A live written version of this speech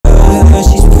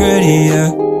pretty, yeah.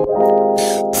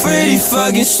 Pretty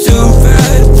fucking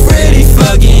stupid, pretty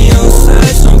fucking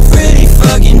useless. I'm pretty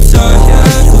fucking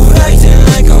tired of acting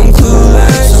like I'm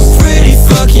clueless. I'm pretty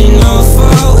fucking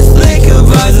awful with liquor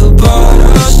by the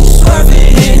bottle. She's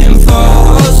swerving, hitting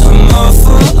potholes. I'm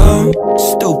awful, I'm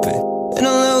stupid and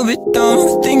a little bit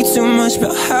dumb. Think too much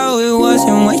about how it was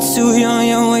and way too young,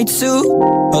 yeah, way too.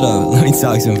 Hold up, let me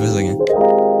talk to him for a second.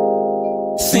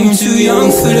 Think I'm too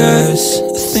young for this,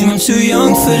 think I'm too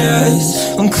young for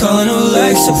this. I'm calling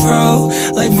Alexa, bro,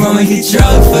 like bro, make a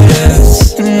drug for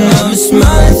this. And I'm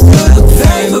smiling through the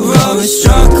pain, but bro, I'm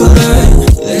struggling.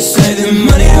 They say that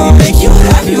money don't make you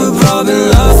happy, but bro, I've been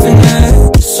loving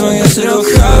it. So I guess it'll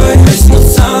cry, there's no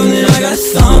time, then I got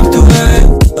thumped away.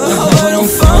 I hope I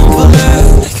don't fumble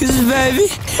it, cause baby,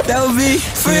 that would be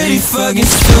pretty fucking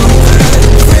stupid,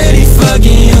 pretty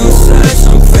fucking useless.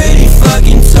 I'm pretty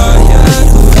fucking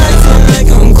tired.